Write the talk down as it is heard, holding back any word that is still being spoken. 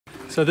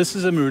So this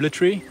is a Marula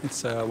tree.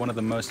 It's one of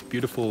the most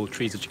beautiful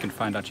trees that you can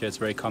find out here. It's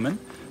very common,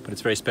 but it's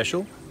very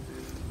special.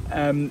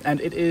 And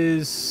it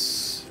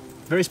is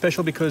very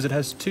special because it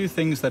has two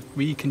things that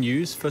we can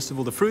use. First of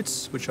all, the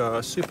fruits, which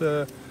are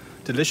super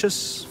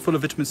delicious, full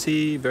of vitamin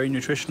C, very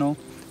nutritional.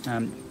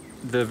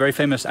 The very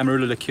famous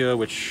Amarula liqueur,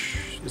 which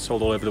is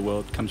sold all over the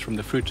world, comes from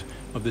the fruit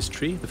of this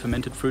tree. The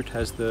fermented fruit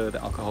has the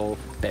alcohol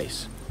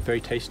base.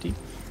 Very tasty.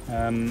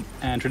 And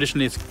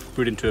traditionally it's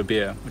brewed into a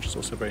beer, which is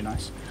also very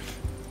nice.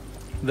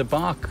 The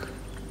bark,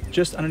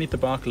 just underneath the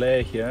bark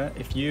layer here,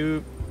 if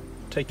you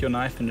take your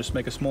knife and just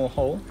make a small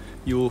hole,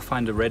 you will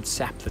find a red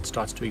sap that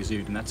starts to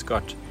exude, and that's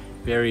got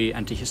very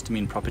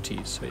antihistamine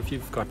properties. So if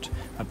you've got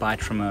a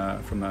bite from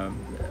a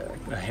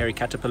hairy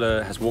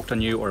caterpillar has walked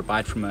on you, or a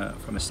bite from a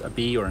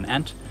bee or an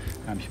ant,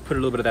 if you put a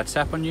little bit of that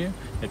sap on you,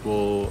 it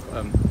will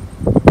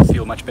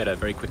feel much better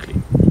very quickly.